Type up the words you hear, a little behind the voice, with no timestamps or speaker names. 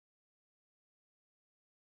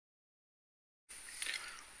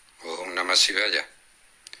Namah Shivaya.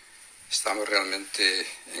 Estamos realmente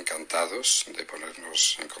encantados de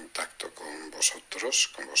ponernos en contacto con vosotros,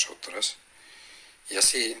 con vosotras, y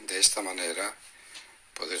así, de esta manera,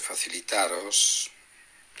 poder facilitaros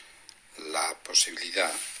la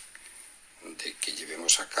posibilidad de que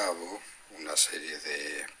llevemos a cabo una serie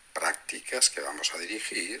de prácticas que vamos a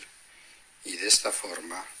dirigir y de esta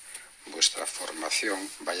forma vuestra formación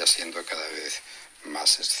vaya siendo cada vez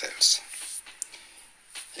más excelsa.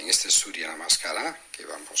 En este Surya Namaskara que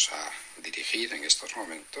vamos a dirigir en estos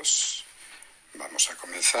momentos, vamos a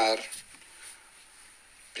comenzar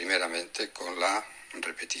primeramente con la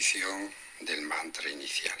repetición del mantra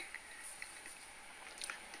inicial.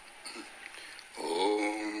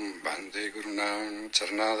 Om Bande Gurunam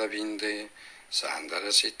Charnada Binde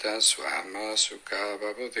Sandarasita Swama Sukha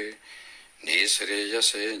Babode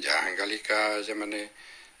Nisreyase Yangalika Yamane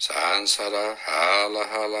Sansara Hala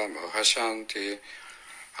Hala Mohashanti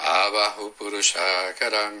Abahu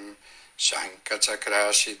Purushakaram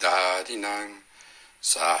Shankachakrashidadinam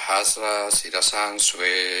Sahasra Sirasan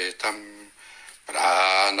Swetam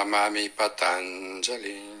Pranamami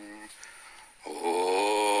Patanjali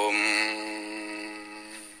Om.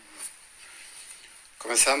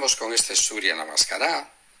 Comenzamos con este Surya Namaskara,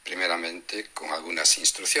 primeramente con algunas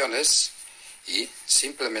instrucciones y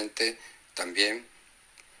simplemente también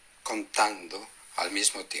contando al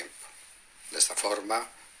mismo tiempo. De esta forma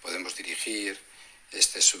podemos dirigir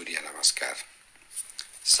este Surya Namaskar.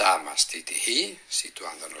 Samastitihi,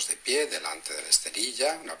 situándonos de pie delante de la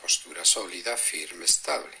esterilla, una postura sólida, firme,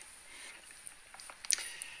 estable.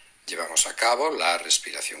 Llevamos a cabo la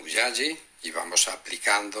respiración Ujjayi y vamos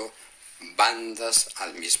aplicando bandas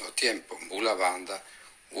al mismo tiempo, Mula Banda,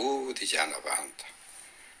 Uddiyana Banda.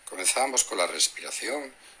 Comenzamos con la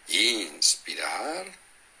respiración, inspirar,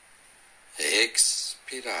 expirar.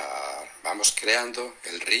 Vamos creando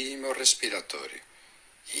el ritmo respiratorio.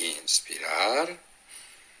 Inspirar,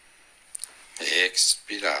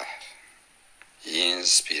 expirar,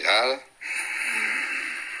 inspirar,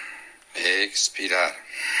 expirar.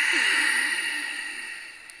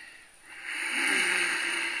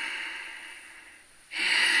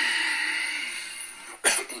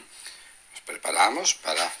 Nos preparamos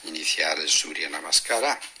para iniciar el Surya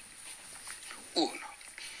Namaskara. 1.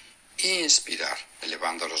 Inspirar,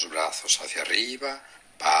 elevando los brazos hacia arriba,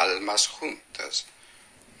 palmas juntas.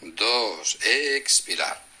 2.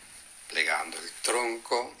 Expirar, plegando el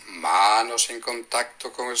tronco, manos en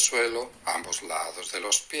contacto con el suelo, ambos lados de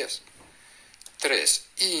los pies. 3.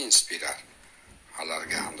 Inspirar,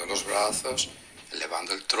 alargando los brazos,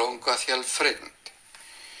 elevando el tronco hacia el frente.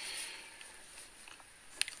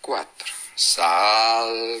 4.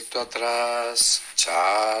 Salto atrás,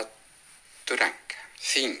 chaturanga.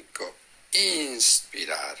 5.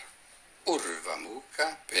 Inspirar, Urva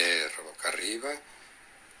Mukha, perro boca arriba.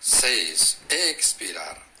 6.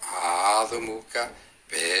 Expirar, Adho Mukha,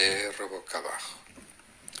 perro boca abajo.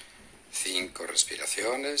 5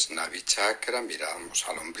 respiraciones, Navi Chakra, miramos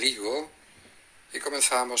al ombligo y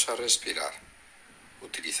comenzamos a respirar,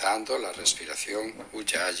 utilizando la respiración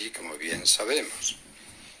Ujjayi, como bien sabemos.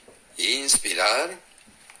 Inspirar,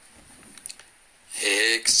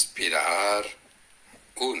 expirar,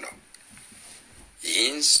 1.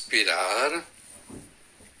 Inspirar,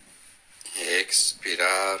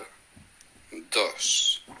 expirar,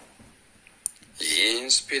 2.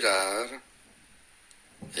 Inspirar,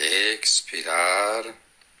 expirar,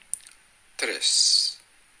 3.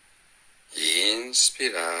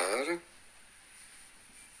 Inspirar,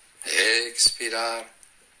 expirar,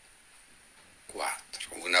 4.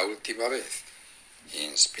 Una última vez.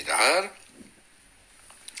 Inspirar,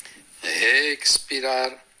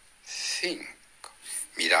 expirar, 5.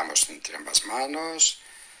 Miramos entre ambas manos.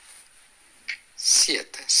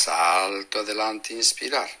 7. Salto adelante,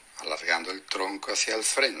 inspirar, alargando el tronco hacia el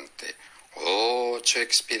frente. 8.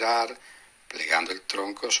 Expirar, plegando el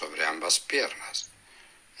tronco sobre ambas piernas.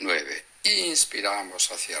 9.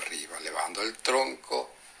 Inspiramos hacia arriba, elevando el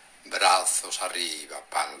tronco, brazos arriba,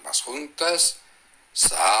 palmas juntas.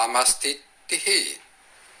 Samastitihi.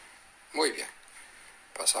 Muy bien.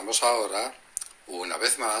 Pasamos ahora, una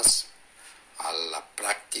vez más, a la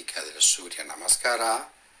práctica del Surya Namaskara,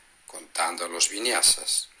 contando los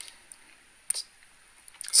vinyasas.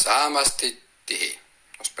 Samastitihi.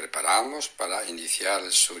 Nos preparamos para iniciar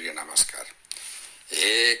el Surya Namaskar.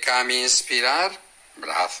 Ekam, inspirar,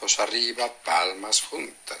 brazos arriba, palmas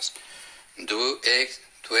juntas. Du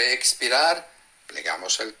expirar,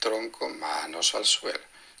 plegamos el tronco, manos al suelo.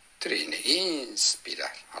 Trine,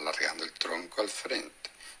 inspirar, alargando el tronco al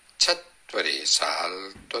frente. Chatvari,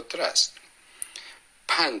 salto atrás.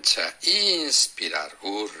 Pancha, inspirar,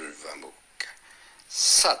 Urva Mukha.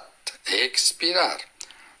 Sat, expirar.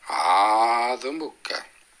 Adho Mukha.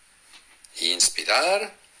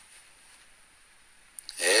 Inspirar.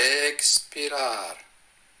 Expirar.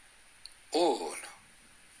 1.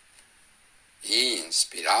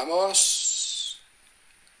 Inspiramos.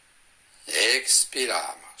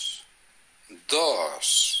 Expiramos.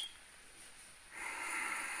 2.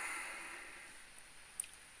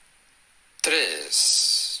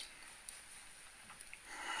 3.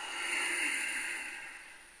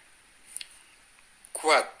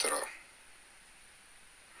 4.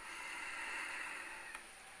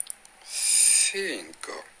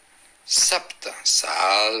 5. Sapta,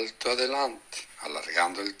 salto adelante,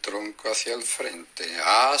 alargando el tronco hacia el frente.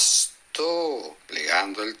 Asto,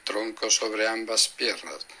 plegando el tronco sobre ambas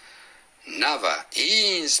piernas. Nava,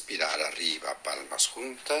 inspirar arriba, palmas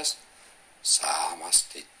juntas.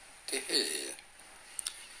 Samastiti.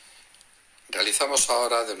 Realizamos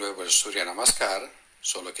ahora de nuevo el Surya Namaskar,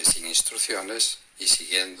 solo que sin instrucciones y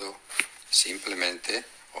siguiendo simplemente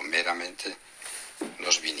o meramente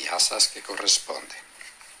los vinyasas que corresponden.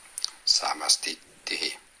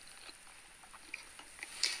 Samastiti.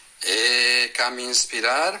 Ekam,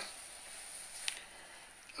 inspirar.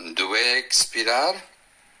 2, expirar.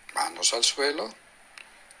 Manos al suelo.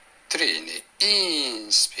 Trini,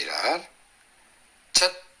 inspirar.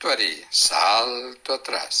 4, salto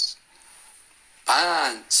atrás.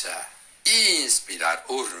 Pancha, inspirar,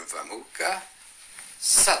 Urva Mukha.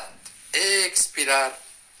 Sat, expirar,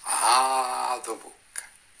 Adho Mukha.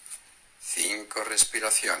 5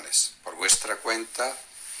 respiraciones por vuestra cuenta.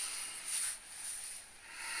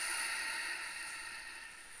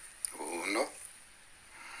 1.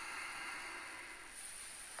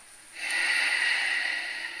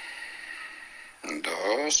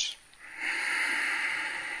 2.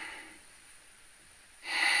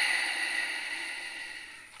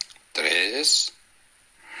 3.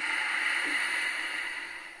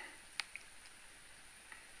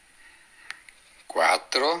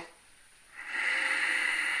 4.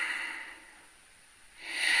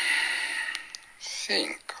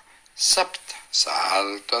 5. Sapta,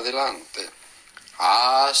 salto adelante.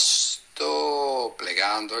 Asto,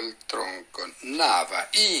 plegando el tronco. Nava,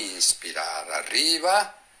 inspirar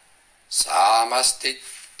arriba. Samastiti.